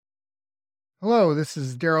Hello, this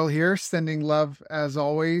is Daryl here, sending love as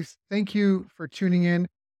always. Thank you for tuning in.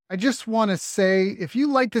 I just want to say if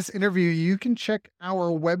you like this interview, you can check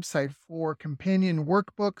our website for companion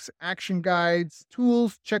workbooks, action guides,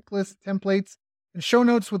 tools, checklists, templates, and show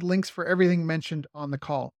notes with links for everything mentioned on the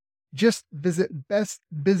call. Just visit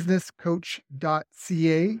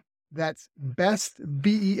bestbusinesscoach.ca. That's best,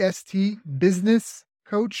 B-E-S-T,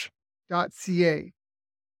 businesscoach.ca.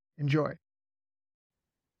 Enjoy.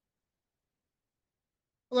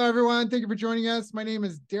 Hello, everyone. Thank you for joining us. My name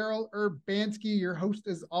is Daryl Urbanski, your host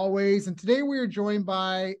as always. And today we are joined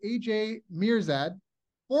by AJ Mirzhad,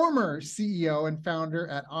 former CEO and founder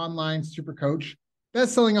at Online Supercoach,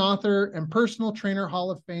 best-selling author, and Personal Trainer Hall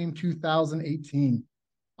of Fame 2018.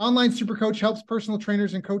 Online Supercoach helps personal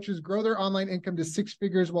trainers and coaches grow their online income to six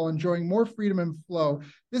figures while enjoying more freedom and flow.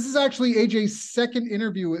 This is actually AJ's second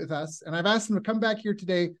interview with us, and I've asked him to come back here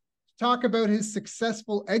today to talk about his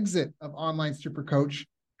successful exit of Online Supercoach,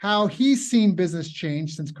 how he's seen business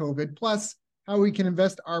change since COVID, plus how we can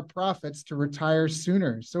invest our profits to retire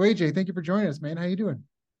sooner. So AJ, thank you for joining us, man. How you doing?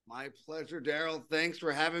 My pleasure, Daryl. Thanks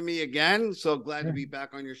for having me again. So glad to be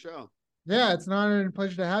back on your show. Yeah, it's an honor and a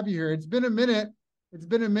pleasure to have you here. It's been a minute.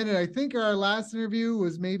 I think our last interview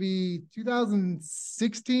was maybe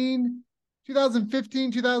 2016,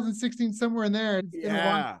 2015, 2016, somewhere in there. It's been a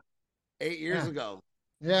while. 8 years ago.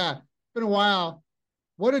 Yeah, it's been a while.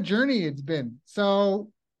 What a journey it's been. So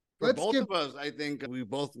For both of us, I think we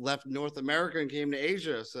both left North America and came to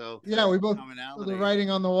Asia. So yeah, we both saw the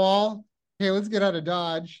writing on the wall. Hey, let's get out of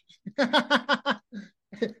Dodge. Hey,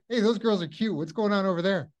 those girls are cute. What's going on over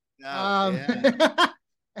there? Yeah.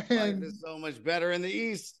 Life is so much better in the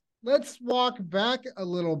East. Let's walk back a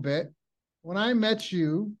little bit. When I met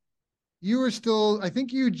you, you were still, I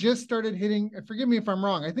think you just started hitting, forgive me if I'm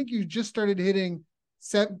wrong, I think you just started hitting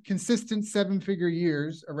consistent seven-figure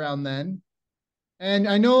years around then. And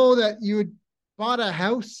I know that you had bought a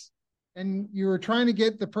house and you were trying to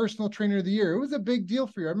get the personal trainer of the year. It was a big deal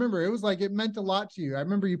for you. I remember it was like, it meant a lot to you. I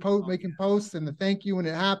remember you making posts and the thank you when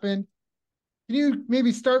it happened. Can you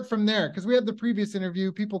maybe start from there? Because we have the previous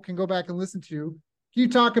interview, people can go back and listen to. Can you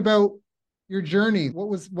talk about your journey?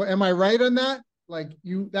 What am I right on that? Like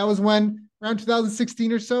that was when around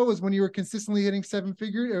 2016 or so was when you were consistently hitting seven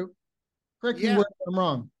figure. Correct me where I'm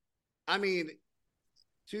wrong. I mean,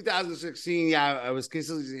 2016, yeah, I was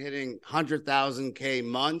consistently hitting 100,000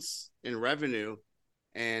 months in revenue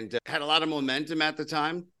and had a lot of momentum at the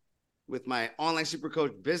time with my online super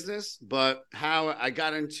coach business. But how I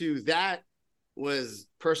got into that was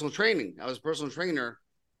personal training. I was a personal trainer,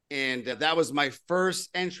 and that was my first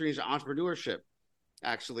entry into entrepreneurship.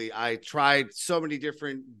 Actually, I tried so many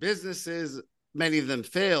different businesses, many of them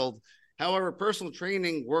failed. However, personal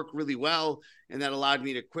training worked really well, and that allowed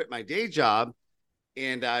me to quit my day job.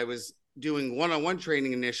 And I was doing one-on-one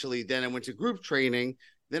training initially. Then I went to group training.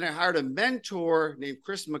 Then I hired a mentor named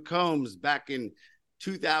Chris McCombs back in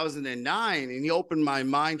 2009, and he opened my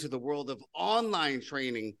mind to the world of online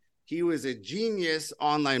training. He was a genius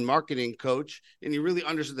online marketing coach, and he really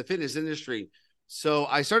understood the fitness industry. So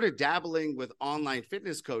I started dabbling with online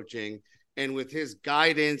fitness coaching, and with his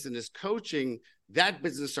guidance and his coaching, that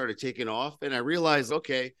business started taking off. And I realized,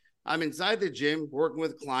 okay, I'm inside the gym working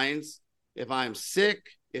with clients. If I'm sick,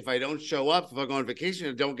 if I don't show up, if I go on vacation,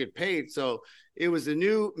 I don't get paid. So it was a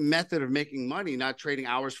new method of making money, not trading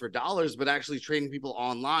hours for dollars, but actually trading people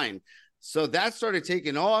online. So that started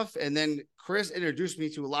taking off. And then Chris introduced me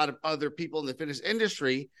to a lot of other people in the fitness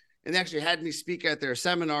industry and actually had me speak at their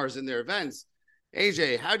seminars and their events.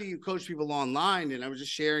 AJ, how do you coach people online? And I was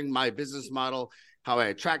just sharing my business model, how I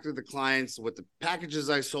attracted the clients, what the packages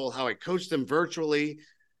I sold, how I coached them virtually.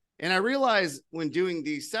 And I realized when doing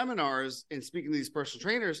these seminars and speaking to these personal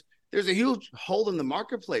trainers, there's a huge hole in the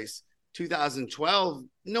marketplace. 2012,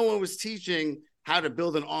 no one was teaching how to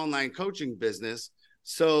build an online coaching business.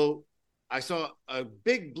 So I saw a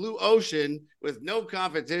big blue ocean with no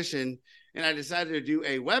competition, and I decided to do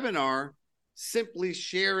a webinar simply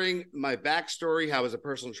sharing my backstory, how I was a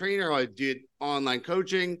personal trainer, how I did online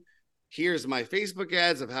coaching. Here's my Facebook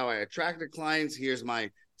ads of how I attracted clients. Here's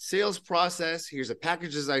my sales process. Here's the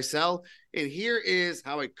packages I sell. And here is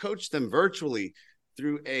how I coach them virtually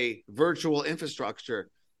through a virtual infrastructure.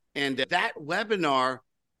 And that webinar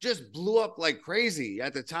just blew up like crazy.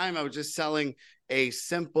 At the time, I was just selling a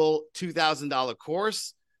simple $2,000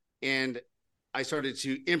 course, and I started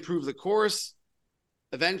to improve the course.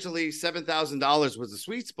 Eventually, $7,000 was the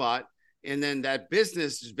sweet spot. And then that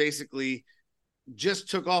business basically just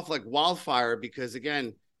took off like wildfire because,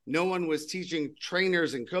 again, no one was teaching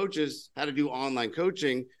trainers and coaches how to do online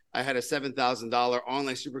coaching. I had a $7,000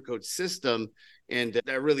 online super coach system, And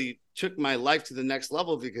that really took my life to the next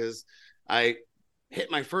level because I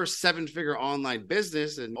hit my first 7-figure online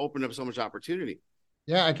business and opened up so much opportunity.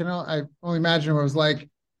 Yeah, I only imagine what it was like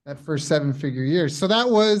that first 7-figure year. So that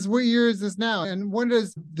was, what year is this now? And when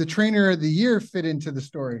does the trainer of the year fit into the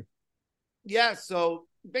story? Yeah. So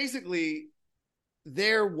basically,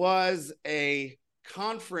 there was a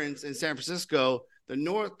conference in San Francisco, the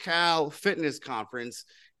North Cal Fitness Conference,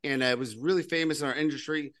 and it was really famous in our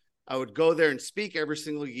industry. I would go there and speak every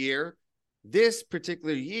single year. This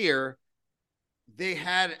particular year, they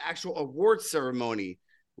had an actual award ceremony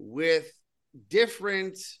with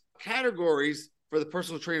different categories for the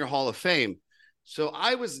Personal Trainer Hall of Fame. So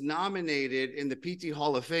I was nominated in the PT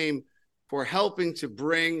Hall of Fame for helping to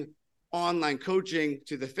bring online coaching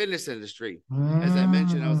to the fitness industry. As I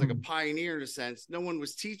mentioned, I was like a pioneer in a sense. No one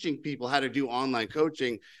was teaching people how to do online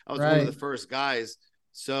coaching. I was one of the first guys.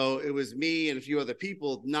 So it was me and a few other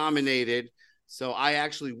people nominated. So I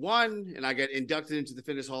actually won, and I got inducted into the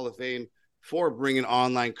Fitness Hall of Fame for bringing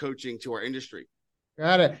online coaching to our industry.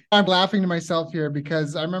 Got it. I'm laughing to myself here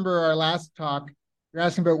because I remember our last talk, you're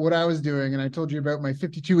asking about what I was doing, and I told you about my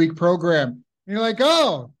 52-week program. And you're like,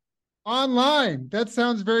 oh, online. That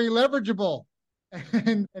sounds very leverageable.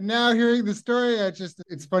 And now hearing the story,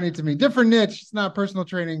 it's funny to me. Different niche. It's not personal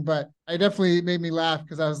training, but I definitely made me laugh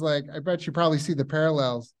because I was like, I bet you probably see the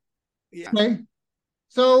parallels. Yeah. Okay.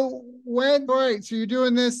 So all right, so you're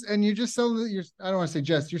doing this and you just selling I don't want to say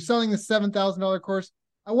just, you're selling the $7,000 course.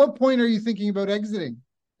 At what point are you thinking about exiting?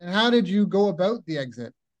 And how did you go about the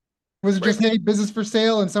exit? Was it just, hey, business for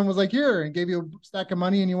sale, and someone was like, here, and gave you a stack of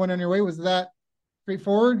money and you went on your way? Was that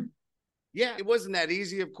straightforward? Yeah, it wasn't that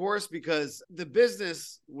easy, of course, because the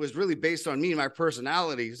business was really based on me and my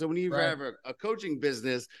personality. So when you have a coaching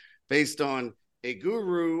business based on a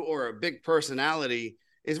guru or a big personality,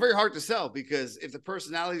 it's very hard to sell because if the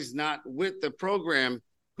personality is not with the program,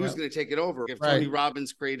 who's going to take it over? If Tony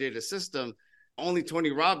Robbins created a system, only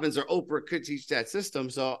Tony Robbins or Oprah could teach that system.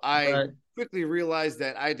 So I quickly realized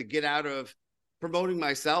that I had to get out of promoting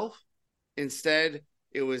myself. Instead,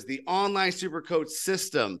 it was the online super coach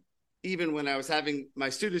system. Even when I was having my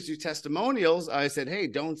students do testimonials, I said, hey,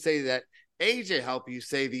 don't say that AJ helped you,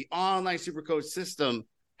 say the online super coach system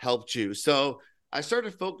helped you. So I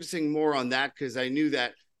started focusing more on that because I knew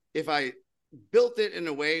that if I built it in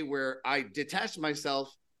a way where I detached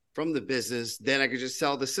myself from the business, then I could just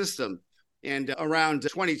sell the system. And around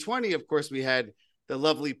 2020, of course, we had the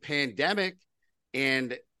lovely pandemic.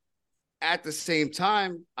 And at the same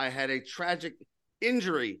time, I had a tragic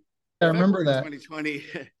injury. I remember that. 2020.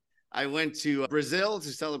 I went to Brazil to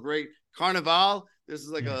celebrate Carnival. This is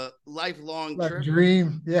like a lifelong trip.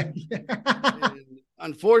 Dream. Yeah. And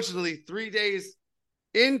unfortunately, 3 days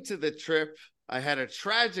into the trip, I had a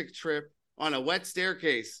tragic trip on a wet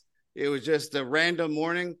staircase. It was just a random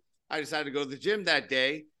morning. I decided to go to the gym that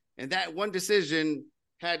day. And that one decision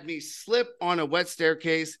had me slip on a wet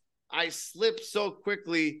staircase. I slipped so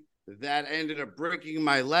quickly that I ended up breaking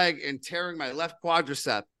my leg and tearing my left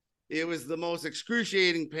quadricep. It was the most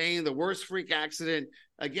excruciating pain, the worst freak accident.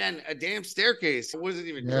 Again, a damn staircase. It wasn't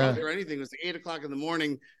even drunk or anything. It was 8 o'clock in the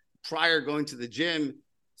morning prior going to the gym.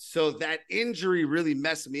 So that injury really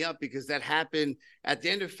messed me up because that happened at the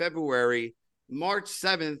end of February. March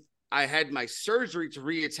 7th, I had my surgery to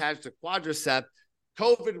reattach the quadricep.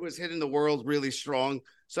 COVID was hitting the world really strong.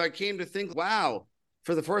 So I came to think, wow,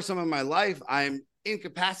 for the first time in my life, I'm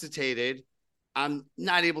incapacitated. I'm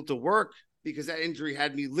not able to work because that injury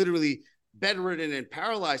had me literally bedridden and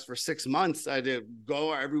paralyzed for 6 months. I had to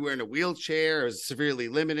go everywhere in a wheelchair. It was severely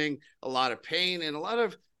limiting, a lot of pain and a lot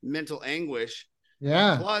of mental anguish.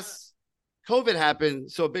 Yeah. Plus, COVID happened.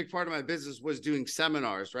 So a big part of my business was doing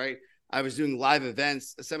seminars, right? I was doing live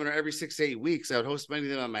events, a seminar every 6 to 8 weeks. I would host many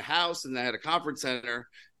of them at my house, and I had a conference center,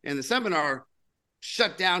 and the seminar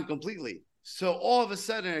shut down completely. So all of a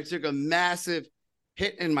sudden, I took a massive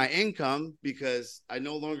hit in my income because I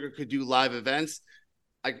no longer could do live events.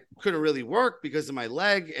 I couldn't really work because of my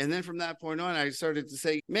leg. And then from that point on, I started to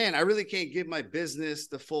say, man, I really can't give my business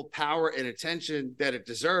the full power and attention that it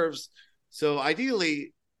deserves. So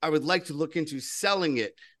ideally, I would like to look into selling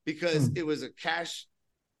it because it was a cash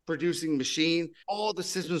producing machine. All the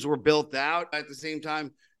systems were built out. At the same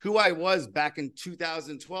time, who I was back in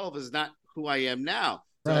 2012 is not who I am now.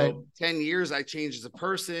 So 10 years, I changed as a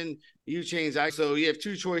person. You changed. So you have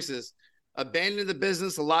two choices. Abandon the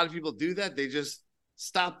business. A lot of people do that. They just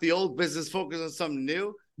stop the old business, focus on something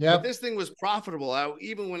new. But this thing was profitable.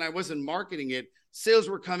 Even when I wasn't marketing it, sales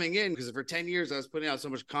were coming in because for 10 years, I was putting out so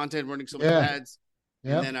much content, running so many ads.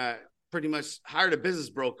 And then I pretty much hired a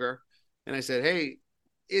business broker. And I said, hey,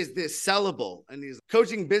 is this sellable? And these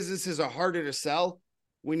coaching businesses are harder to sell.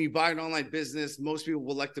 When you buy an online business, most people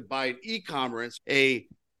will like to buy an e-commerce, a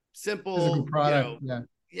Physical simple, product. Yeah.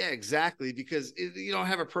 yeah, exactly, because you don't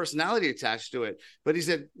have a personality attached to it. But he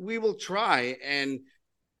said, we will try. And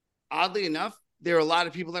oddly enough, there are a lot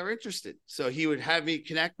of people that are interested. So he would have me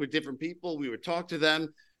connect with different people. We would talk to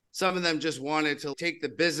them. Some of them just wanted to take the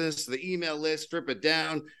business, the email list, strip it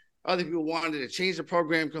down. Other people wanted to change the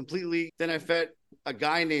program completely. Then I met a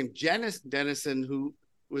guy named Dennison, who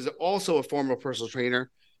was also a former personal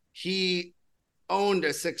trainer. He owned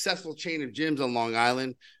a successful chain of gyms on Long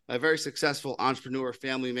Island, a very successful entrepreneur,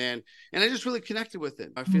 family man. And I just really connected with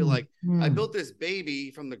him. I feel like I built this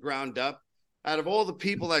baby from the ground up. Out of all the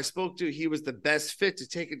people I spoke to, he was the best fit to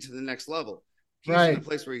take it to the next level. He's in a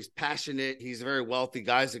place where he's passionate. He's a very wealthy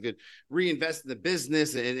guy, so could reinvest in the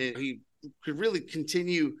business, and he could really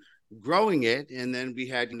continue growing it. And then we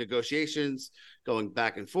had negotiations going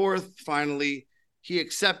back and forth. Finally, he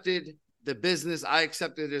accepted the business. I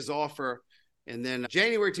accepted his offer. And then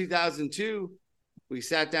January 2002, we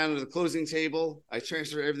sat down at the closing table. I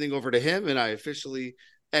transferred everything over to him, and I officially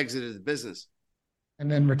exited the business. And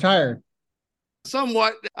then retired.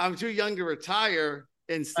 Somewhat. I'm too young to retire.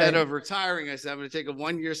 Instead of retiring, I said, I'm going to take a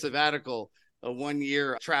 1-year sabbatical, a 1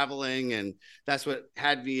 year traveling. And that's what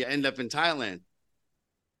had me end up in Thailand.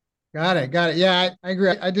 Got it. Yeah, I agree.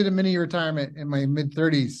 I did a mini retirement in my mid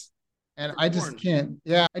 30s. And I just can't.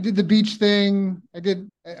 Yeah, I did the beach thing. I think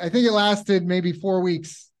it lasted maybe 4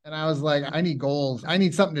 weeks. And I was like, I need goals. I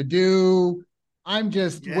need something to do. I'm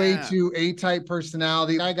just way too A-type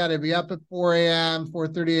personality. I got to be up at 4 a.m.,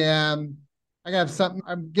 4:30 a.m. I got to have something.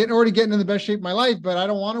 I'm already getting in the best shape of my life, but I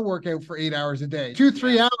don't want to work out for 8 hours a day.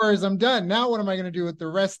 2-3 hours, I'm done. Now what am I going to do with the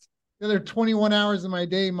rest? The other 21 hours of my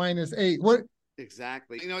day minus 8. What?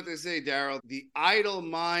 Exactly. You know what they say, Daryl? The idle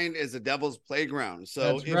mind is the devil's playground.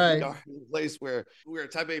 So if we are in a place where we're a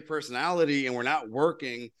type A personality and we're not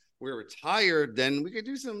working, we're retired, then we could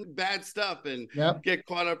do some bad stuff and get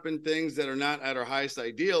caught up in things that are not at our highest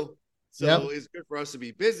ideal. So it's good for us to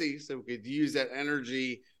be busy so we could use that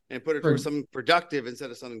energy and put it towards something productive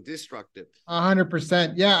instead of something destructive.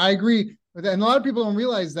 100%. Yeah, I agree with that. And a lot of people don't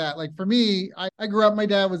realize that. Like for me, I grew up, my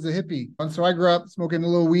dad was a hippie. And so I grew up smoking a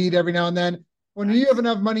little weed every now and then. When you have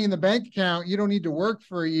enough money in the bank account, you don't need to work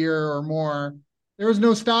for a year or more. There was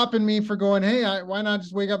no stopping me for going, hey, why not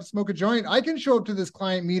just wake up and smoke a joint? I can show up to this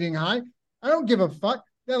client meeting high. I don't give a fuck.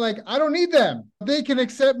 They're like, I don't need them. They can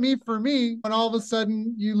accept me for me. And all of a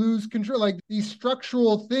sudden you lose control. Like these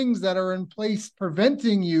structural things that are in place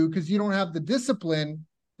preventing you because you don't have the discipline,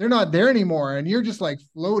 they're not there anymore. And you're just like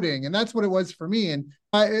floating. And that's what it was for me. And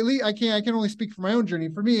at least I can only speak for my own journey.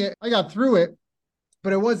 For me, I got through it,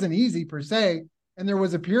 but it wasn't easy per se. And there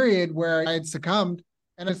was a period where I had succumbed.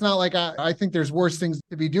 And it's not like I think there's worse things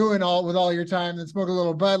to be doing with all your time than smoke a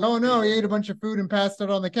little bud. Oh no, he ate a bunch of food and passed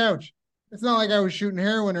out on the couch. It's not like I was shooting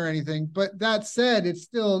heroin or anything. But that said,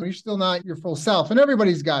 you're still not your full self. And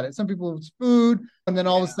everybody's got it. Some people it's food, and then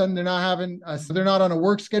all of a sudden they're not on a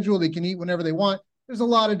work schedule. They can eat whenever they want. There's a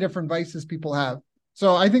lot of different vices people have.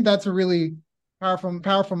 So I think that's a really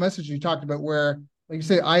powerful message you talked about where, like you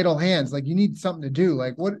say, idle hands, like you need something to do.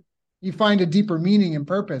 Like what you find a deeper meaning and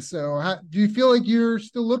purpose. So do you feel like you're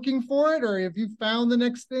still looking for it, or have you found the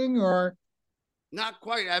next thing, or? Not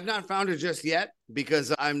quite. I've not found it just yet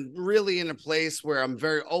because I'm really in a place where I'm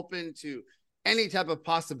very open to any type of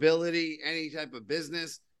possibility, any type of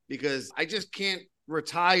business, because I just can't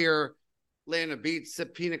retire, lay on a beach,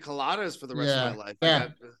 sip pina coladas for the rest of my life. I got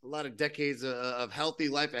a lot of decades of healthy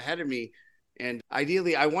life ahead of me. And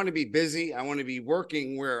ideally, I want to be busy. I want to be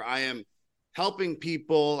working where I am helping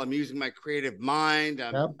people. I'm using my creative mind.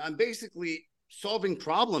 I'm basically solving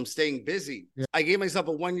problems, staying busy. I gave myself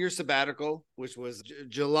a 1 year sabbatical, which was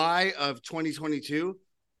July of 2022.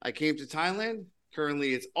 I came to Thailand.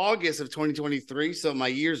 Currently, it's August of 2023. So my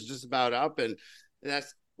year's just about up. And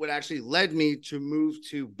that's what actually led me to move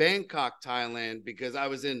to Bangkok, Thailand, because I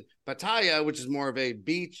was in Pattaya, which is more of a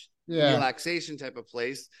beach relaxation type of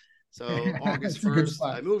place. So August 1st,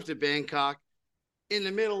 I moved to Bangkok in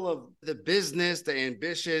the middle of the business, the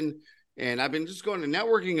ambition. And I've been just going to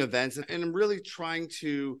networking events, and I'm really trying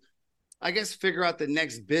to, I guess, figure out the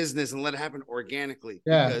next business and let it happen organically.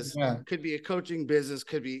 Because it could be a coaching business,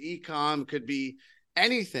 could be e-com, could be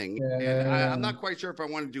anything. And I'm not quite sure if I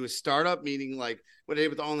want to do a startup, meaning like what I did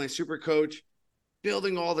with the online super coach,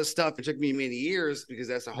 building all this stuff. It took me many years because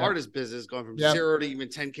that's the hardest business, going from 0 to even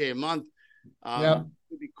 10K a month.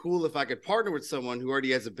 It'd be cool if I could partner with someone who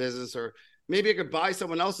already has a business, or maybe I could buy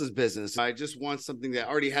someone else's business. I just want something that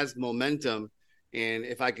already has momentum. And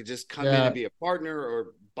if I could just come in and be a partner or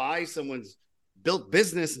buy someone's built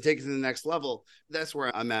business and take it to the next level. That's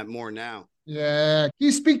where I'm at more now. Yeah. Can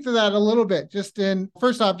you speak to that a little bit? Just in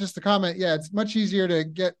first off, just a comment. Yeah, it's much easier to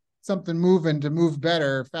get something moving to move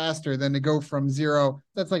better, faster than to go from zero.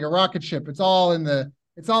 That's like a rocket ship. It's all on the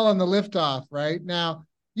liftoff, right? Now,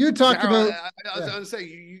 you talked Daryl, about I was yeah. going to say,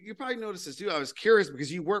 you probably noticed this too. I was curious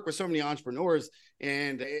because you work with so many entrepreneurs,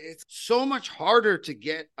 and it's so much harder to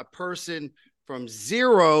get a person from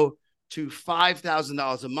zero to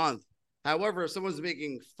 $5,000 a month. However, if someone's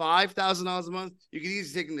making $5,000 a month, you can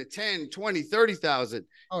easily take them to 10, 20, 30,000,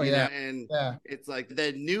 Oh yeah. and Yeah. it's like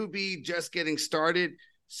the newbie just getting started.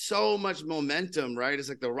 So much momentum, right? It's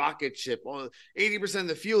like the rocket ship. Well, 80% of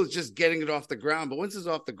the fuel is just getting it off the ground. But once it's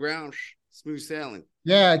off the ground, smooth sailing.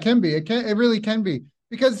 Yeah, it can be. It really can be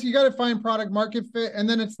because you got to find product market fit, and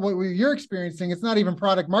then it's what you're experiencing. It's not even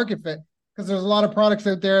product market fit because there's a lot of products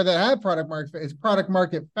out there that have product market fit. It's product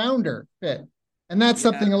market founder fit, and that's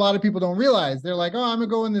Yeah. something a lot of people don't realize. They're like, "Oh, I'm gonna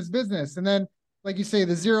go in this business," and then, like you say,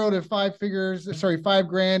 the 0 to 5 figures, sorry, 5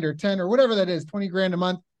 grand or 10 or whatever that is, 20 grand a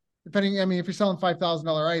month, depending. I mean, if you're selling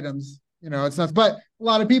 $5,000 items, it's not. But a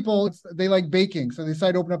lot of people, they like baking, so they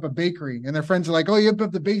decide to open up a bakery, and their friends are like, "Oh, you have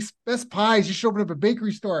the best pies. You should open up a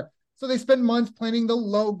bakery store." So they spend months planning the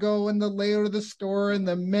logo and the layout of the store and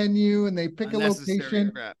the menu, and they pick a Unnecessary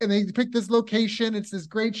location, crap. and they pick this location. It's this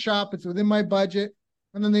great shop. It's within my budget,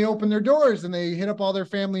 and then they open their doors and they hit up all their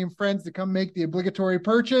family and friends to come make the obligatory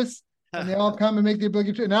purchase. And they all come and make the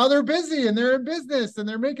obligatory. Now they're busy and they're in business and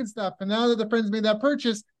they're making stuff. And now that the friends made that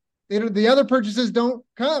purchase, the other purchases don't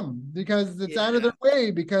come because it's out of Yeah. their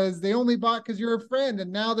way because they only bought because you're a friend,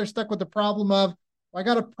 and now they're stuck with the problem of, well, I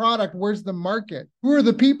got a product, where's the market, who are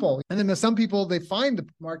the people? And then some people, they find the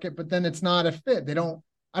market, but then it's not a fit.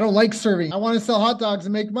 I don't like serving. I want to sell hot dogs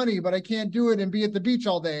and make money, but I can't do it and be at the beach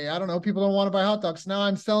all day. I don't know, people don't want to buy hot dogs. Now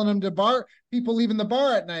I'm selling them to people leaving the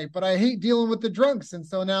bar at night, but I hate dealing with the drunks. And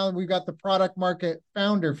so now we've got the product market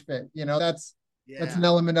founder fit. That's Yeah. an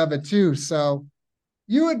element of it too. So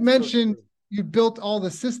you had So mentioned true. you built all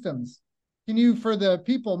the systems. Can you, for the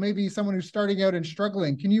people, maybe someone who's starting out and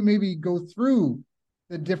struggling, can you maybe go through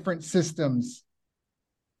the different systems?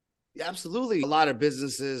 Yeah, absolutely. A lot of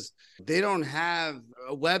businesses, they don't have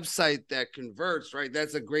a website that converts, right?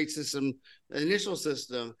 That's a great system, an initial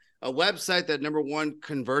system, a website that number one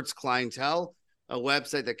converts clientele, a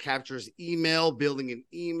website that captures email, building an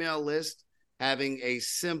email list, having a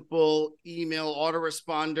simple email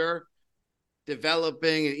autoresponder,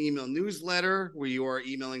 developing an email newsletter where you are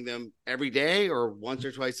emailing them every day or once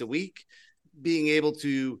or twice a week, being able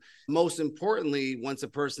to, most importantly, once a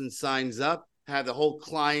person signs up, have the whole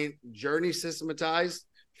client journey systematized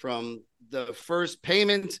from the first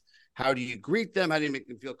payment. How do you greet them? How do you make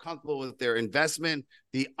them feel comfortable with their investment?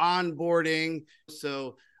 The onboarding.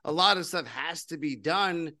 So a lot of stuff has to be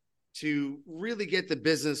done to really get the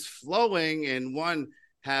business flowing and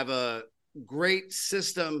have a great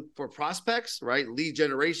system for prospects, right? Lead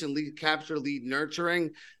generation, lead capture, lead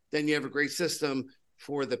nurturing. Then you have a great system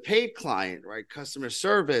for the paid client, right? Customer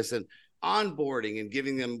service and onboarding and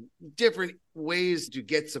giving them different ways to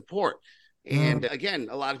get support. And again,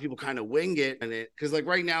 a lot of people kind of wing it, and because like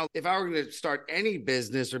right now, if I were going to start any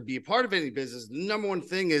business or be a part of any business, the number one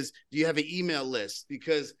thing is, do you have an email list?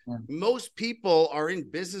 Because most people are in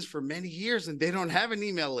business for many years and they don't have an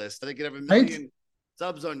email list. They could have a million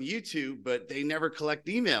subs on YouTube, but they never collect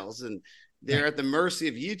emails, and they're at the mercy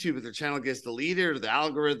of YouTube if their channel gets deleted or the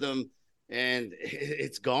algorithm, and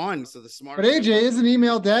it's gone. So the smart. But AJ, isn't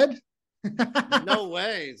email dead? No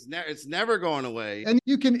way. It's never going away. And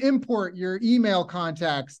you can import your email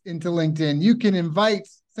contacts into LinkedIn. You can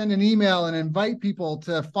send an email and invite people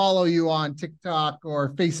to follow you on TikTok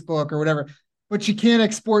or Facebook or whatever, but you can't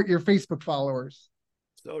export your Facebook followers.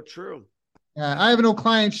 So true. I have an old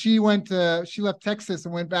client. She left Texas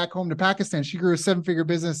and went back home to Pakistan. She grew a 7-figure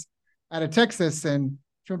business out of Texas, and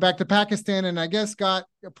she went back to Pakistan, and I guess got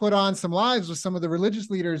put on some lives with some of the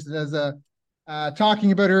religious leaders as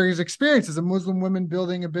talking about her experience as a Muslim woman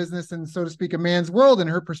building a business and, so to speak, a man's world and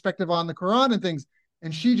her perspective on the Quran and things.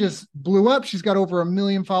 And she just blew up. She's got over 1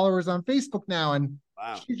 million followers on Facebook now. And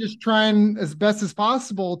she's just trying as best as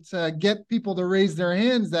possible to get people to raise their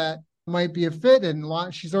hands that might be a fit. And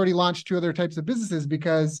she's already launched 2 other types of businesses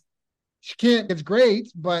because it's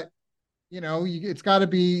great, but it's got to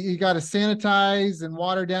be, you got to sanitize and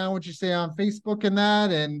water down what you say on Facebook and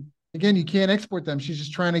that. And again, you can't export them. She's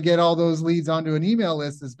just trying to get all those leads onto an email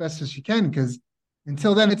list as best as she can, because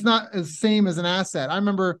until then, it's not as same as an asset. I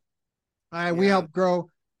remember we helped grow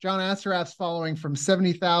John Assaraf's following from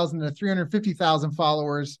 70,000 to 350,000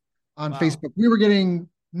 followers on Facebook. We were getting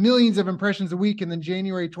millions of impressions a week. And then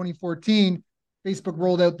January 2014, Facebook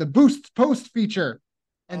rolled out the boost post feature.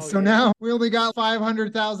 And Oh, so yeah. now we only got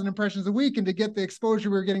 500,000 impressions a week. And to get the exposure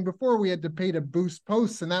we were getting before, we had to pay to boost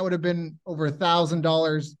posts. And that would have been over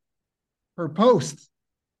 $1,000 per post.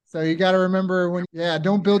 So you got to remember when, yeah,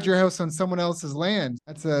 don't build your Yes. house on someone else's land.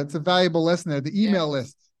 It's a valuable lesson there. The email Yes.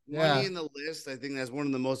 list. Money Yeah. in the list. I think that's one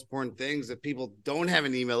of the most important things. If people don't have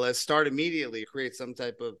an email list, start immediately. Create some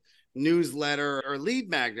type of newsletter or lead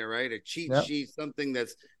magnet, right? A cheat Yep. sheet, something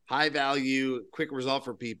that's high value, quick result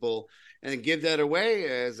for people, and then give that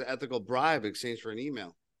away as an ethical bribe in exchange for an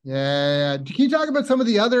email. Yeah. Can you talk about some of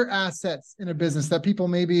the other assets in a business that people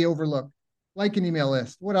maybe overlook, like an email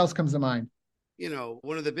list? What else comes to mind?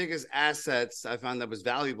 One of the biggest assets I found that was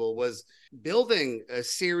valuable was building a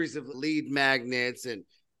series of lead magnets and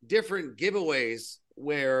different giveaways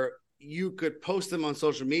where you could post them on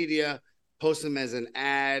social media, post them as an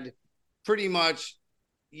ad. Pretty much,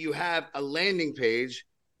 you have a landing page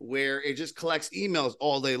where it just collects emails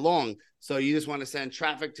all day long. So you just want to send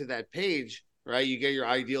traffic to that page, right? You get your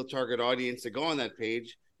ideal target audience to go on that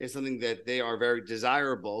page. It's something that they are very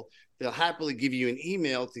desirable. They'll happily give you an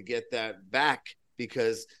email to get that back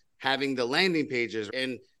because having the landing pages.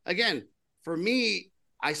 And again, for me,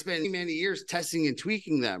 I spent many years testing and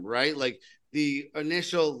tweaking them, right? Like the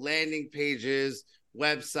initial landing pages,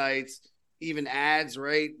 websites, even ads,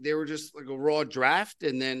 right? They were just like a raw draft.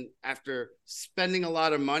 And then after spending a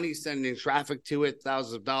lot of money, sending traffic to it,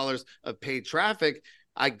 thousands of dollars of paid traffic,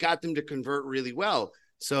 I got them to convert really well.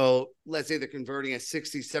 So let's say they're converting at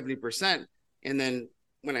 60, 70%. And then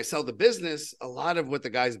when I sell the business, a lot of what the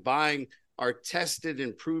guy's buying are tested,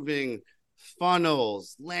 improving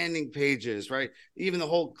funnels, landing pages, right? Even the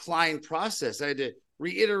whole client process. I had to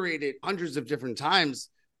reiterate it hundreds of different times.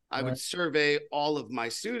 I would survey all of my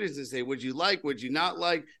students and say, would you like, would you not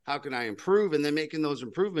like? How can I improve? And then making those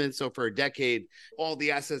improvements. So for a decade, all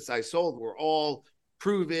the assets I sold were all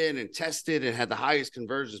proven and tested and had the highest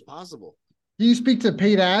conversions possible. Can you speak to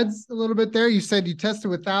paid ads a little bit there? You said you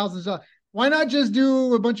tested with thousands of, why not just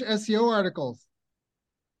do a bunch of SEO articles?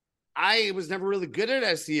 I was never really good at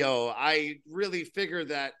SEO. I really figured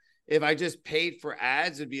that if I just paid for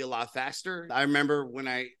ads, it'd be a lot faster. I remember when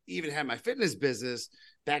I even had my fitness business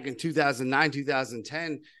back in 2009,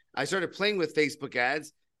 2010, I started playing with Facebook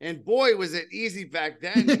ads. And boy, was it easy back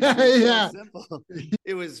then. Yeah, It was yeah. so simple.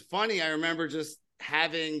 It was funny. I remember just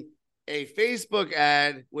having a Facebook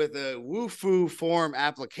ad with a Woofu form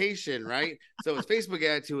application, right? So it's Facebook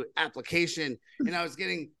ad to application, and I was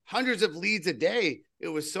getting hundreds of leads a day. It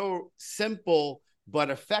was so simple but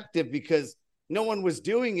effective because no one was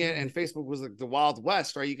doing it, and Facebook was like the Wild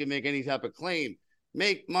West, right? You can make any type of claim,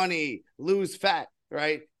 make money, lose fat,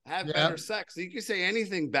 right? Have better sex. So you could say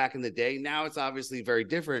anything back in the day. Now it's obviously very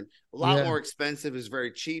different, a lot more expensive, is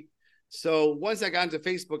very cheap. So once I got into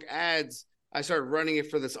Facebook ads, I started running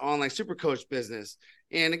it for this online super coach business.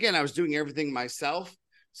 And again, I was doing everything myself.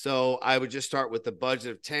 So I would just start with the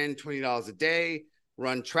budget of $10, $20 a day,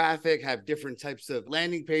 run traffic, have different types of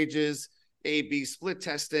landing pages, A/B split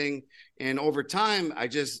testing. And over time, I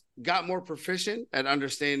just got more proficient at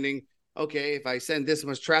understanding, okay, if I send this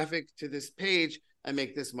much traffic to this page, I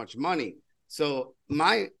make this much money. So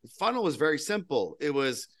my funnel was very simple. It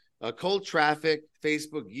was a cold traffic,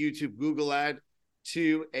 Facebook, YouTube, Google ad,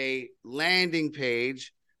 to a landing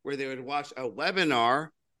page where they would watch a webinar,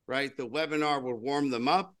 right? The webinar would warm them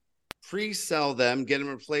up, pre-sell them, get them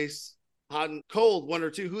in place hot and cold, one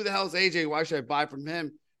or two. Who the hell is AJ? Why should I buy from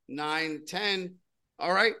him? 9, 10.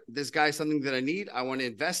 All right, this guy's something that I need. I want to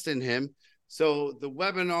invest in him. So the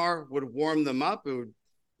webinar would warm them up. It would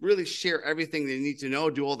really share everything they need to know,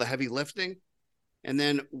 do all the heavy lifting. And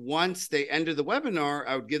then once they ended the webinar,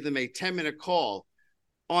 I would give them a 10-minute call.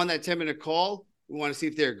 On that 10-minute call, we want to see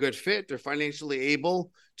if they're a good fit. They're financially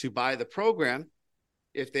able to buy the program.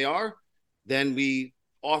 If they are, then we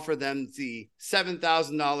offer them the $7,000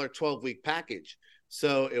 12-week package.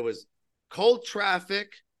 So it was cold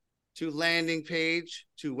traffic to landing page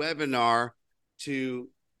to webinar to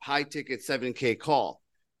high ticket 7K call.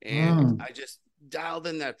 And I just dialed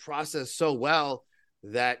in that process so well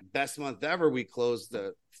that best month ever, we closed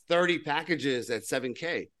the 30 packages at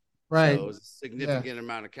 7K. Right. So it was a significant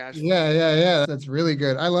amount of cash flow. Yeah. That's really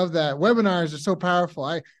good. I love that. Webinars are so powerful.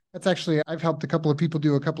 I've helped a couple of people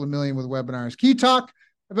do a couple of million with webinars. Can you talk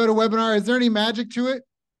about a webinar? Is there any magic to it?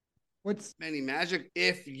 What's any magic?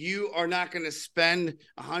 If you are not going to spend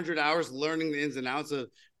 100 hours learning the ins and outs of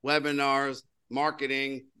webinars,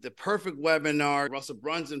 marketing, the perfect webinar, Russell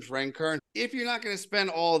Brunson, Frank Kern, if you're not going to spend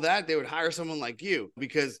all that, they would hire someone like you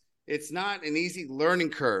because it's not an easy learning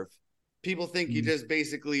curve. People think you just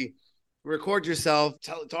basically record yourself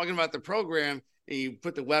talking about the program and you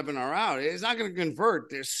put the webinar out, it's not going to convert.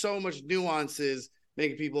 There's so much nuances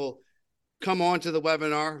making people come on to the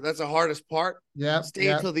webinar. That's the hardest part. Yeah.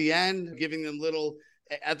 Stay till the end, giving them little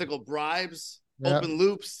ethical bribes, Yep. open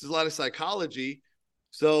loops. There's a lot of psychology.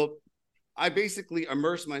 So I basically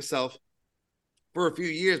immersed myself for a few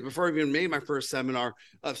years before I even made my first seminar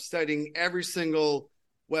of studying every single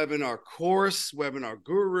webinar course, webinar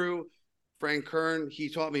guru. Frank Kern, he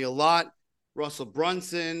taught me a lot. Russell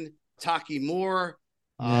Brunson, Taki Moore.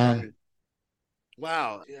 Yeah.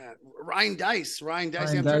 Wow. Yeah. Ryan Dice. I'm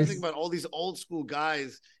trying to think about all these old school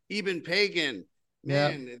guys. Eben Pagan.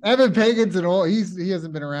 Man. Yeah. Evan Pagan's an old, he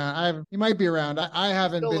hasn't been around. He might be around. I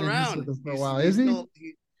haven't been in his circles for a while. Is he?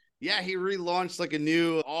 Yeah, he relaunched like a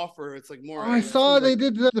new offer. It's like more. Oh, I saw they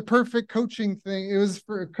did the perfect coaching thing. It was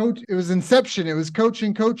for a coach. It was Inception. It was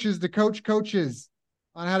coaching coaches to coach coaches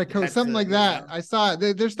on how to coach, something like that. I saw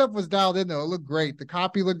it. Their stuff was dialed in though. It looked great. The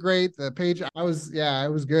copy looked great. The page, it was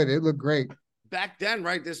good. It looked great. Back then,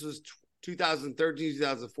 right? This was 2013,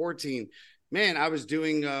 2014. Man, I was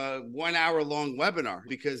doing a 1 hour long webinar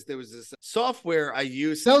because there was this software I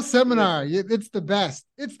used. Stealth Seminar. It's the best.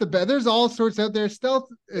 It's the best. There's all sorts out there. Stealth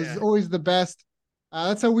is always the best.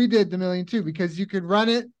 That's how we did the million too, because you could run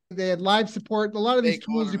it. They had live support. A lot of these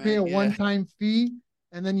tools, you pay a one-time fee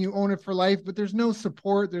and then you own it for life, but there's no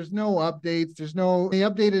support. There's no updates. They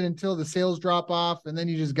update it until the sales drop off and then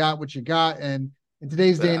you just got what you got. And in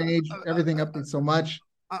today's day and age, everything updates so much.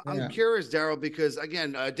 I'm curious, Daryl, because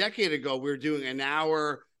again, a decade ago, we were doing an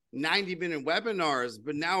hour, 90-minute webinars,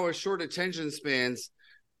 but now our short attention spans.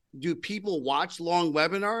 Do people watch long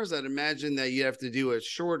webinars? I'd imagine that you have to do a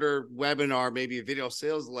shorter webinar, maybe a video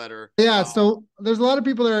sales letter. Yeah. So there's a lot of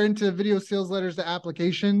people that are into video sales letters to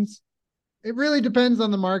applications. It really depends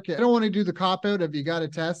on the market. I don't want to do the cop out of you got to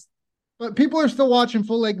test, but people are still watching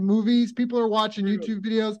full length movies. People are watching YouTube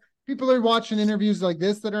videos. People are watching interviews like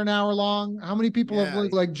this that are an hour long. How many people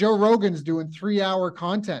have like Joe Rogan's doing 3-hour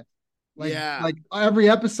content, like every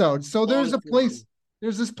episode. So there's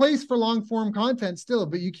this place for long form content still,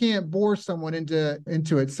 but you can't bore someone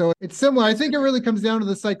into it. So it's similar. I think it really comes down to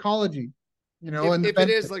the psychology, and if it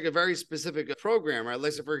is like a very specific program, right?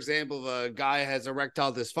 Let's say, for example, if a guy has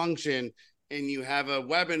erectile dysfunction and you have a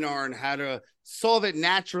webinar on how to solve it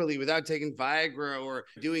naturally without taking Viagra or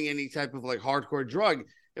doing any type of like hardcore drug.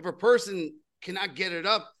 If a person cannot get it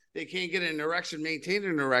up, they can't get an erection, maintain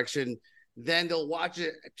an erection, then they'll watch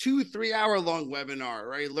a 2-3 hour long webinar,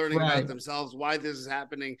 right? Learning about themselves, why this is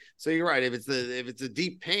happening. So you're right. If it's a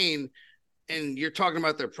deep pain and you're talking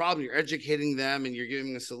about their problem, you're educating them and you're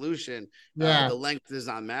giving a solution. The length does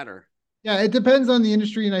not matter. Yeah, it depends on the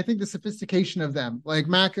industry, and I think the sophistication of them. Like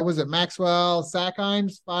Maxwell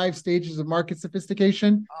Sackheim's 5 stages of market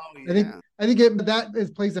sophistication? Oh, yeah. I think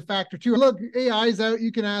that plays a factor too. Look, AI's out.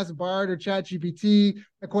 You can ask Bard or ChatGPT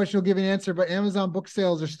a question, will give an answer, but Amazon book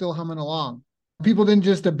sales are still humming along. People didn't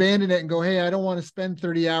just abandon it and go, hey, I don't want to spend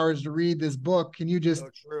 30 hours to read this book. Can you just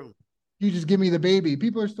you just give me the baby?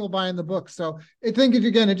 People are still buying the book. So I think,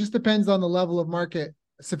 it just depends on the level of market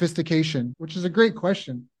sophistication, which is a great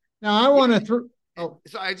question. Now I want to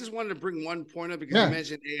So I just wanted to bring one point up because you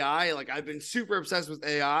mentioned AI. Like I've been super obsessed with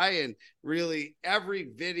AI, and really every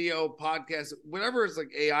video, podcast, whatever is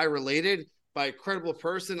like AI related by a credible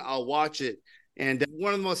person, I'll watch it. And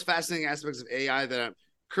one of the most fascinating aspects of AI that I'm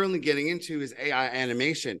currently getting into is AI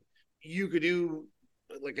animation. You could do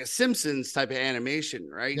like a Simpsons type of animation,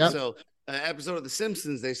 right? Yep. So an episode of The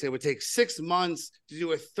Simpsons, they say, would take 6 months to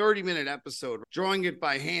do a 30-minute episode. Drawing it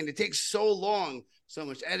by hand, it takes so long. So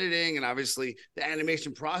much editing, and obviously the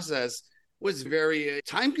animation process was very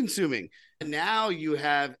time consuming. And now you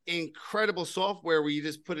have incredible software where you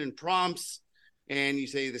just put in prompts and you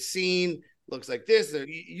say the scene looks like this.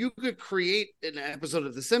 You could create an episode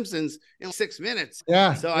of The Simpsons in 6 minutes.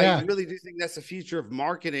 I really do think that's the future of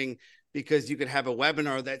marketing, because you could have a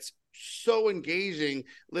webinar that's so engaging,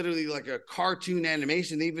 literally like a cartoon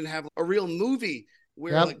animation. They even have a real movie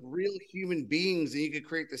where like real human beings, and you could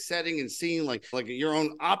create the setting and scene like your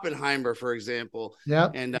own Oppenheimer, for example.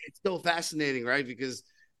 And it's so fascinating, right? Because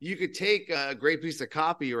you could take a great piece of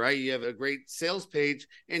copy, right? You have a great sales page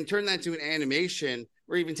and turn that to an animation,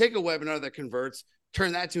 or even take a webinar that converts,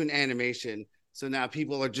 turn that to an animation. So now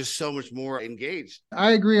people are just so much more engaged.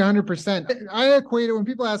 I agree 100%. I equate it when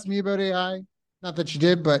people ask me about AI, not that you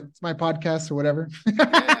did, but it's my podcast or whatever.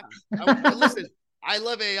 Listen, I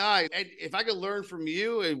love AI, and if I could learn from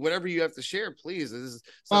you and whatever you have to share, please. This is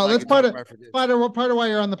that's part of why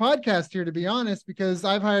you're on the podcast here, to be honest, because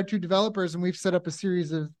I've hired 2 developers and we've set up a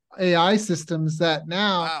series of AI systems that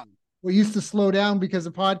now what used to slow down because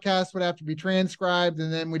the podcast would have to be transcribed,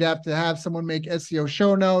 and then we'd have to have someone make SEO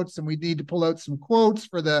show notes, and we'd need to pull out some quotes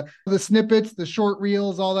for the snippets, the short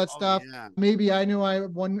reels, all that Oh stuff. yeah. Maybe I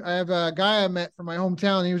have a guy I met from my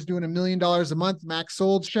hometown. He was doing $1 million a month. Max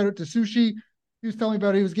Sold, shout out to Sushi. He was telling me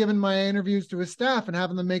about he was giving my interviews to his staff and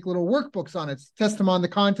having them make little workbooks on it, test them on the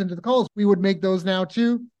content of the calls. We would make those now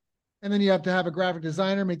too. And then you have to have a graphic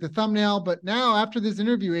designer make the thumbnail. But now, after this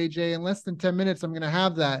interview, AJ, in less than 10 minutes, I'm going to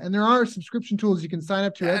have that. And there are subscription tools you can sign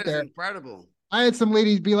up to out That is there. incredible. I had some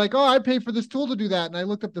ladies be like, "Oh, I pay for this tool to do that." And I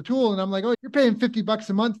looked up the tool and I'm like, "Oh, you're paying $50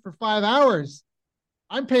 a month for 5 hours.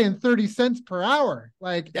 I'm paying 30 cents per hour."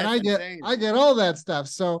 Like, and That's insane. I get all that stuff.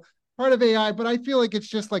 So part of AI, but I feel like it's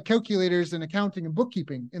just like calculators and accounting and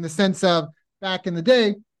bookkeeping in the sense of back in the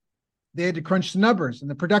day, they had to crunch the numbers,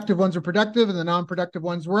 and the productive ones were productive and the non-productive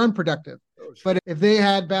ones were unproductive. Oh, sure. But if they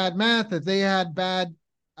had bad math, if they had bad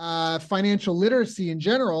financial literacy in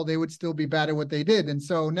general, they would still be bad at what they did. And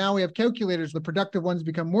so now we have calculators. The productive ones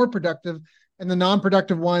become more productive, and the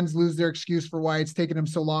non-productive ones lose their excuse for why it's taken them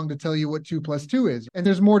so long to tell you what 2 + 2 is. And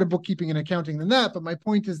there's more to bookkeeping and accounting than that. But my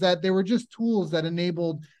point is that they were just tools that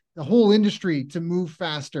enabled the whole industry to move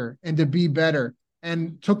faster and to be better,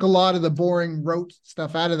 and took a lot of the boring rote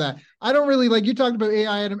stuff out of that. I don't really like, you talked about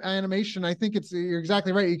AI animation. I think you're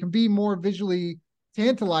exactly right. It can be more visually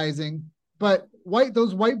tantalizing, but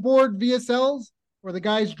those whiteboard VSLs where the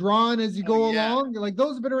guy's drawn as you go along, like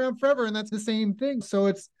those have been around forever, and that's the same thing. So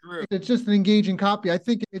it's just an engaging copy. I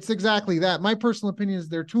think it's exactly that. My personal opinion is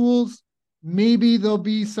they're tools. Maybe there'll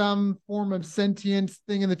be some form of sentient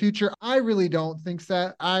thing in the future. I really don't think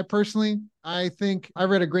that. I think I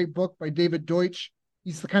read a great book by David Deutsch.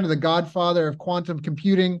 He's kind of the godfather of quantum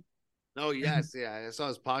computing. Oh, yes. Yeah. I saw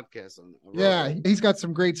his podcast on Yeah, he's got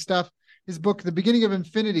some great stuff. His book, The Beginning of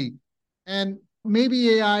Infinity. And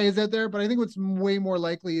maybe AI is out there, but I think what's way more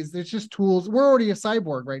likely is there's just tools. We're already a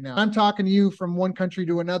cyborg right now. I'm talking to you from one country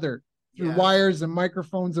to another through wires and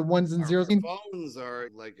microphones and ones and zeros. Phones are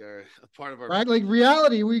like a part of our right. Like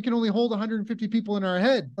reality, we can only hold 150 people in our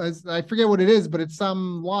head. I forget what it is, but it's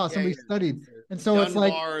some law somebody studied. And so Dunbar's it's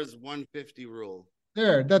like Dunbar's 150 rule.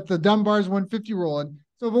 That's the Dunbar's 150 rule. And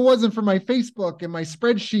so if it wasn't for my Facebook and my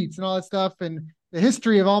spreadsheets and all that stuff and the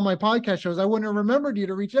history of all my podcast shows, I wouldn't have remembered you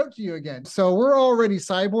to reach out to you again. So we're already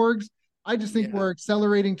cyborgs. I just think we're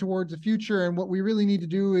accelerating towards the future. And what we really need to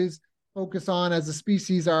do is focus on as a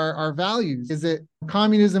species our values. Is it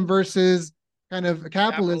communism versus kind of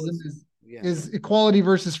capitalism? Is equality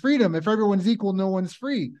versus freedom? If everyone's equal, no one's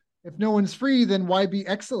free. If no one's free, then why be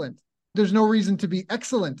excellent? There's no reason to be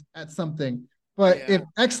excellent at something. But if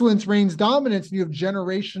excellence reigns dominance and you have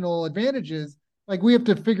generational advantages, like we have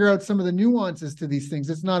to figure out some of the nuances to these things.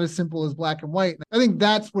 It's not as simple as black and white. I think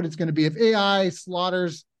that's what it's going to be. If AI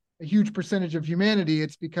slaughters a huge percentage of humanity,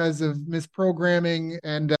 it's because of misprogramming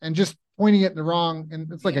and just pointing it in the wrong,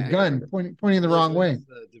 and it's like a gun pointing the wrong way.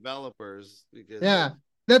 The developers, because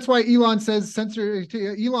that's why Elon says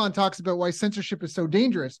Elon talks about why censorship is so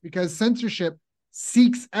dangerous, because censorship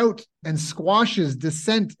seeks out and squashes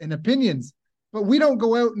dissent and opinions. But we don't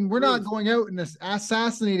go out and we're not going out and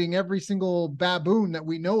assassinating every single baboon that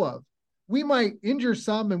we know of. We might injure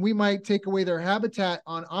some and we might take away their habitat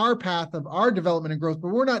on our path of our development and growth, but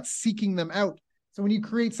we're not seeking them out. So when you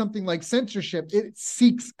create something like censorship, it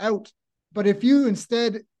seeks out. But if you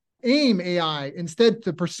instead aim AI instead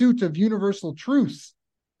to pursuit of universal truths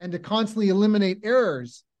and to constantly eliminate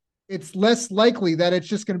errors, it's less likely that it's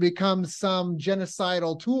just going to become some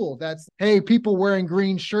genocidal tool. That's, hey, people wearing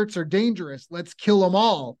green shirts are dangerous. Let's kill them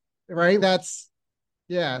all. Right?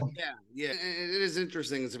 Yeah. It is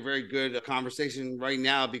interesting. It's a very good conversation right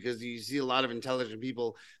now because you see a lot of intelligent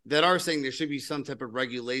people that are saying there should be some type of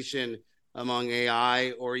regulation among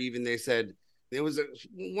AI, or even they said there was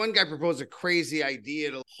one guy proposed a crazy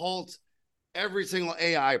idea to halt every single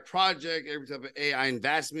AI project, every type of AI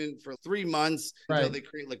investment for 3 months until they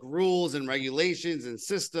create like rules and regulations and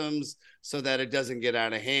systems so that it doesn't get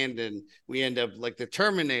out of hand and we end up like the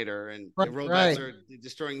Terminator and the robots are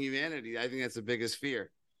destroying humanity. I think that's the biggest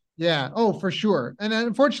fear. Yeah. Oh, for sure. And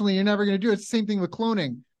unfortunately, you're never going to do it. It's the same thing with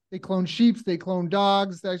cloning. They clone sheep, they clone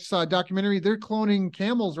dogs. I saw a documentary. They're cloning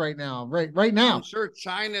camels right now. Right now. I'm sure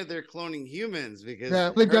China, they're cloning humans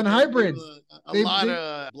because they've done hybrids. A lot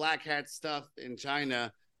of black hat stuff in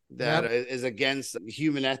China that is against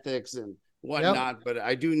human ethics and whatnot. But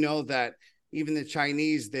I do know that even the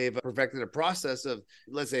Chinese, they've perfected a process of,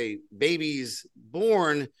 let's say, babies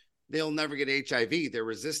born, they'll never get HIV. They're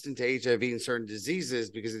resistant to HIV and certain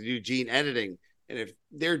diseases because they do gene editing. And if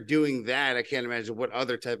they're doing that, I can't imagine what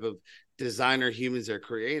other type of designer humans they're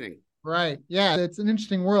creating. Right. Yeah. It's an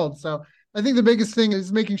interesting world. So I think the biggest thing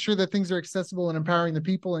is making sure that things are accessible and empowering the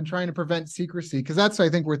people and trying to prevent secrecy, because that's, I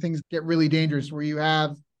think, where things get really dangerous, where you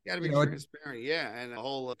have, Got to you be know, transparent. Yeah. And the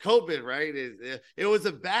whole COVID, right? It was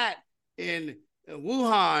a bat in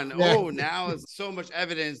Wuhan. yeah, Oh, now it's so much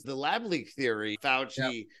evidence. The lab leak theory, yeah,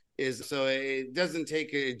 Fauci is so it doesn't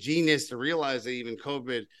take a genius to realize that even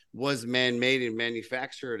COVID was man made and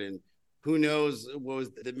manufactured. And who knows what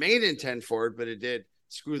was the main intent for it, but it did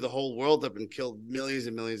screw the whole world up and killed millions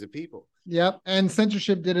and millions of people. yep. And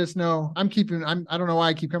censorship did us know. I don't know why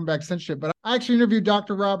I keep coming back to censorship, but I actually interviewed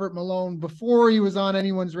Dr. Robert Malone before he was on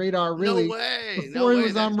anyone's radar, No really, way. No before he way.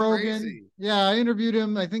 was on That's Rogan. crazy. Yeah, I interviewed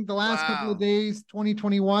him, I think the last couple of Wow. days,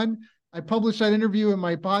 2021. I published that interview and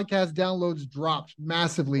my podcast downloads dropped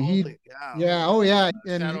massively. Holy cow. Yeah, oh yeah.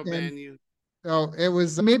 Shadow And ban you. so it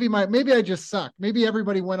was maybe I just suck. Maybe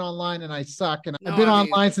everybody went online and I suck. And I've No, been I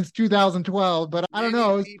mean, online since 2012, but I don't many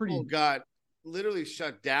know. It was people pretty. got literally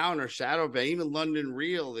shut down or shadow banned. Even London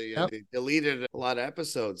Real, Yep. they deleted a lot of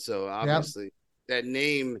episodes. So Yep. obviously, that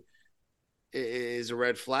name is a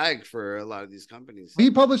red flag for a lot of these companies.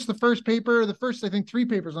 He published the first paper, the first, I think, three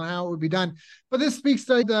papers on how it would be done. But this speaks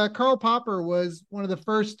to Karl Popper was one of the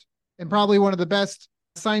first and probably one of the best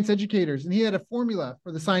science educators. And he had a formula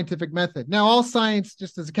for the scientific method. Now, all science,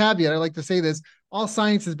 just as a caveat, I like to say this, all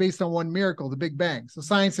science is based on one miracle, the Big Bang. So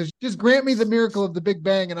science says, just grant me the miracle of the Big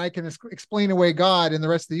Bang and I can explain away God and the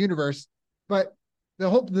rest of the universe. But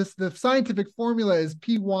the scientific formula is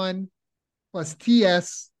P1 plus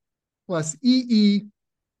TS plus EE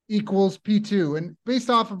equals P2. And based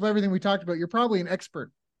off of everything we talked about, you're probably an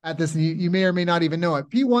expert at this, and you may or may not even know it.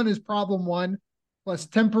 P1 is problem one plus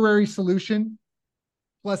temporary solution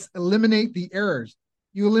plus eliminate the errors.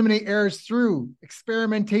 You eliminate errors through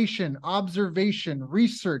experimentation, observation,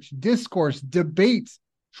 research, discourse, debate,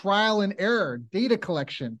 trial and error, data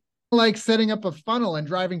collection, like setting up a funnel and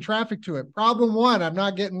driving traffic to it. Problem one, I'm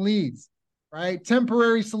not getting leads, right?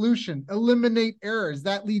 Temporary solution, eliminate errors.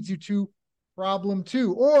 That leads you to problem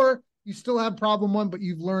two, or you still have problem one, but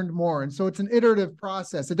you've learned more. And so it's an iterative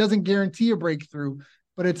process. It doesn't guarantee a breakthrough,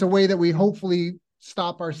 but it's a way that we hopefully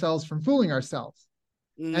stop ourselves from fooling ourselves.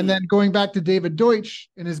 And then going back to David Deutsch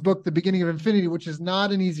in his book, The Beginning of Infinity, which is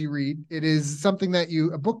not an easy read. It is something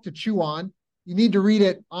a book to chew on. You need to read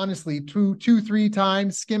it, honestly, two, 3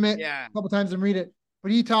 times, skim it Yeah. a couple times and read it.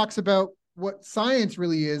 But he talks about what science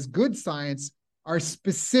really is. Good science are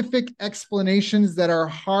specific explanations that are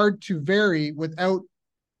hard to vary without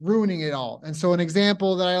ruining it all. And so an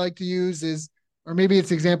example that I like to use is, or maybe it's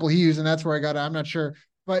the example he used, and that's where I got it, I'm not sure.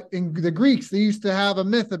 But in the Greeks, they used to have a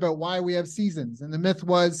myth about why we have seasons. And the myth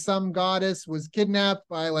was some goddess was kidnapped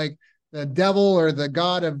by like the devil or the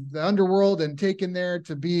god of the underworld and taken there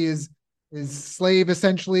to be his slave,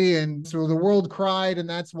 essentially. And so the world cried, and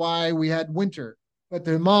that's why we had winter. But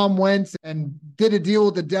the mom went and did a deal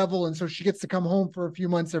with the devil. And so she gets to come home for a few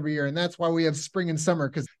months every year. And that's why we have spring and summer,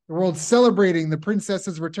 because the world's celebrating the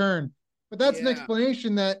princess's return. But that's an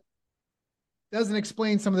explanation that doesn't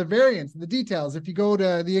explain some of the variants and the details. If you go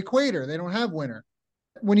to the equator, they don't have winter.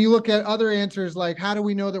 When you look at other answers, like how do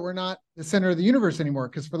we know that we're not the center of the universe anymore?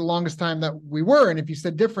 Because for the longest time that we were, and if you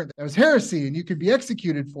said different, that was heresy and you could be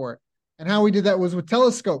executed for it. And how we did that was with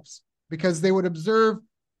telescopes, because they would observe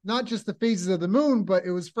not just the phases of the moon, but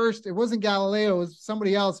it wasn't Galileo, it was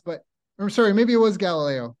somebody else, but I'm sorry, maybe it was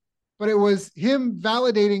Galileo, but it was him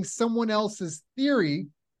validating someone else's theory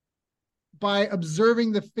by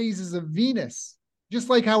observing the phases of Venus. Just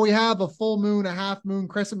like how we have a full moon, a half moon,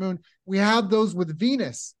 crescent moon, we have those with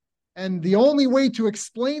Venus. And the only way to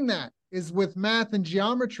explain that is with math and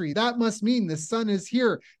geometry. That must mean the sun is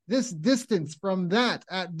here, this distance from that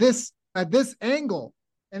at this angle,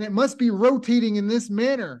 and it must be rotating in this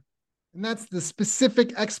manner. And that's the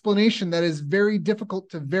specific explanation that is very difficult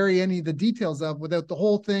to vary any of the details of without the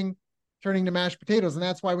whole thing turning to mashed potatoes. And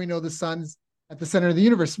that's why we know the sun's at the center of the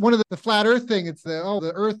universe. One of the flat earth thing, it's the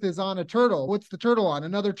earth is on a turtle. What's the turtle on?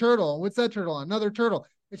 Another turtle. What's that turtle on? Another turtle.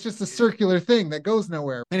 It's just a circular thing that goes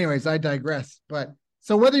nowhere. Anyways, I digress. But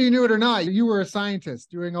so whether you knew it or not, you were a scientist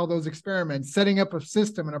doing all those experiments, setting up a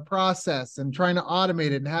system and a process and trying to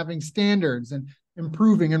automate it and having standards and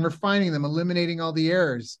improving and refining them, eliminating all the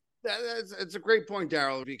errors. That's a great point,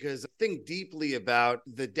 Daryl, because think deeply about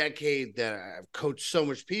the decade that I've coached so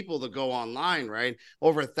much people to go online, right?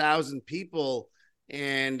 Over 1,000 people.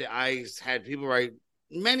 And I had people, right?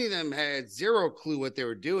 Many of them had zero clue what they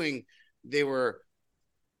were doing. They were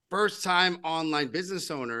first time online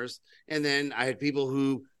business owners. And then I had people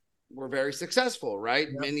who were very successful, right?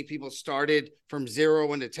 Yep. Many people started from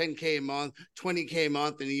zero into 10K a month, 20K a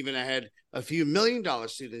month, and even I had a few $1 million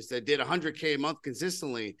students that did 100K a month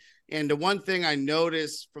consistently. And the one thing I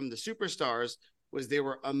noticed from the superstars was they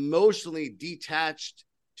were emotionally detached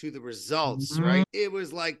to the results, right? It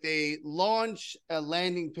was like they launch a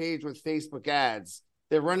landing page with Facebook ads.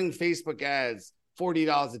 They're running Facebook ads,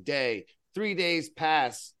 $40 a day, 3 days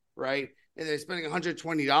pass, right? And they're spending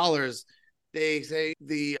 $120. They say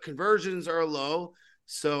the conversions are low,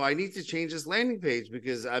 so I need to change this landing page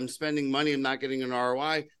because I'm spending money, I'm not getting an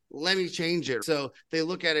ROI. Let me change it. So they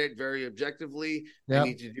look at it very objectively. Yep. I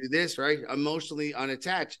need to do this, right? Emotionally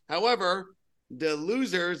unattached. However, the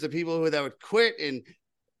losers, the people who that would quit and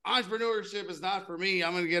entrepreneurship is not for me,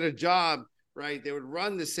 I'm going to get a job, right? They would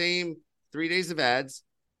run the same 3 days of ads,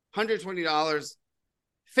 $120.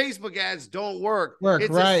 Facebook ads don't work. It's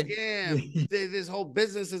right. A scam. This whole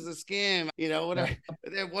business is a scam. You know, when I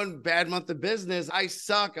have one bad month of business, I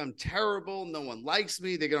suck. I'm terrible. No one likes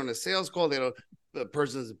me. They get on a sales call. They don't, the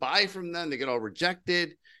person's buy from them. They get all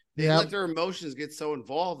rejected. They let their emotions get so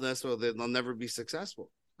involved. That's why they'll never be successful.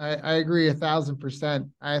 I agree 1,000%.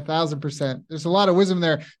 1,000%. There's a lot of wisdom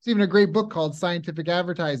there. It's even a great book called Scientific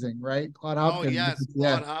Advertising, right? Claude Hopkins. Oh, yes.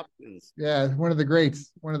 Claude Hopkins. Yeah. One of the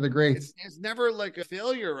greats. One of the greats. It's never like a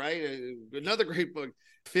failure, right? Another great book,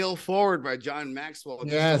 Fail Forward by John Maxwell. Just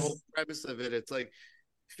the whole premise of it. It's like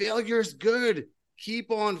failure's good. Keep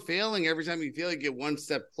on failing. Every time you fail, you get one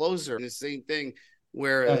step closer. And the same thing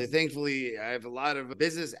where thankfully I have a lot of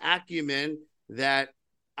business acumen that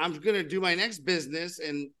I'm going to do my next business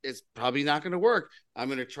and it's probably not going to work. I'm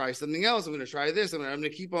going to try something else. I'm going to try this. I'm going to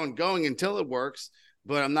keep on going until it works,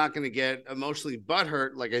 but I'm not going to get emotionally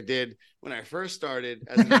butthurt like I did when I first started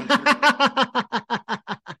as an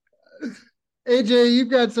AJ, you've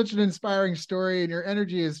got such an inspiring story and your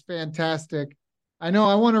energy is fantastic. I know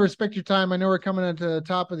I want to respect your time. I know we're coming into the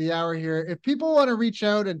top of the hour here. If people want to reach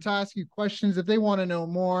out and to ask you questions, if they want to know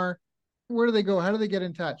more, where do they go? How do they get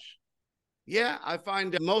in touch? Yeah, I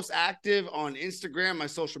find most active on Instagram, my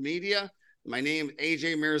social media. My name is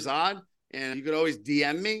AJ Mirzhad, and you could always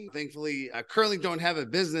DM me. Thankfully, I currently don't have a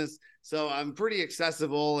business, so I'm pretty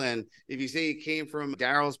accessible. And if you say you came from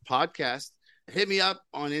Daryl's podcast, hit me up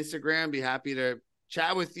on Instagram. Be happy to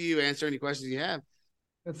chat with you, answer any questions you have.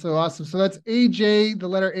 That's so awesome. So that's AJ, the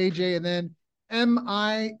letter AJ, and then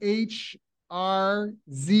Mirzad.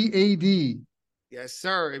 Yes,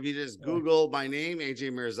 sir. If you just Google my name,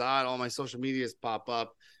 AJ Mirzhad, all my social medias pop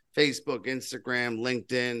up. Facebook, Instagram,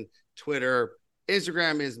 LinkedIn, Twitter.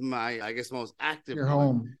 Instagram is my, I guess, most active Your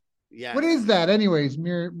home. Yeah. What is that anyways,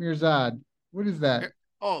 Mirzhad? What is that?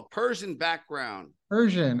 Oh, Persian background.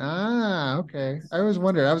 Persian. Ah, okay. I always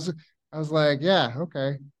wondered. I was like, yeah,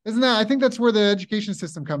 okay. Isn't that, I think that's where the education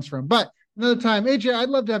system comes from. But another time, AJ, I'd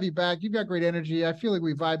love to have you back. You've got great energy. I feel like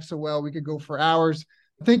we vibe so well. We could go for hours.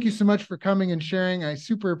 Thank you so much for coming and sharing. I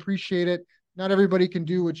super appreciate it. Not everybody can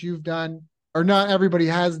do what you've done, or not everybody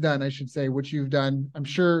has done, I should say, what you've done. I'm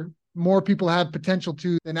sure more people have potential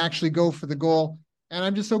to than actually go for the goal. And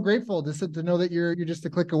I'm just so grateful to know that you're just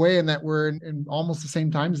a click away and that we're in almost the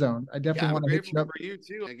same time zone. I definitely want to hit you up. For you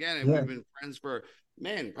too. Again, we've been friends for,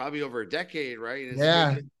 probably over a decade, right? And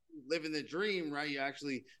it's living the dream, right? You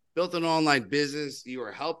actually built an online business. You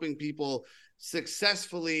are helping people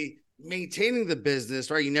successfully maintaining the business,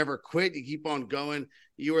 right? You never quit. You keep on going.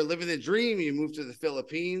 You were living the dream. You moved to the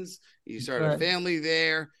Philippines. You started a family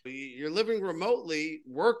there. You're living remotely,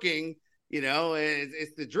 working, and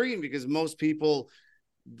it's the dream because most people,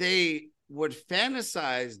 they would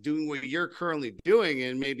fantasize doing what you're currently doing.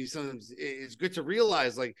 And maybe sometimes it's good to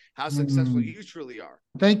realize like how successful you truly are.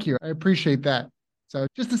 Thank you. I appreciate that. So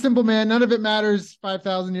just a simple man. None of it matters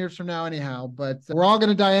 5,000 years from now anyhow, but we're all going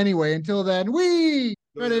to die anyway. Until then, we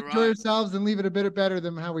try to enjoy ourselves and leave it a bit better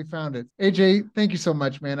than how we found it. AJ, thank you so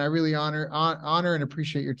much, man. I really honor and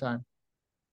appreciate your time.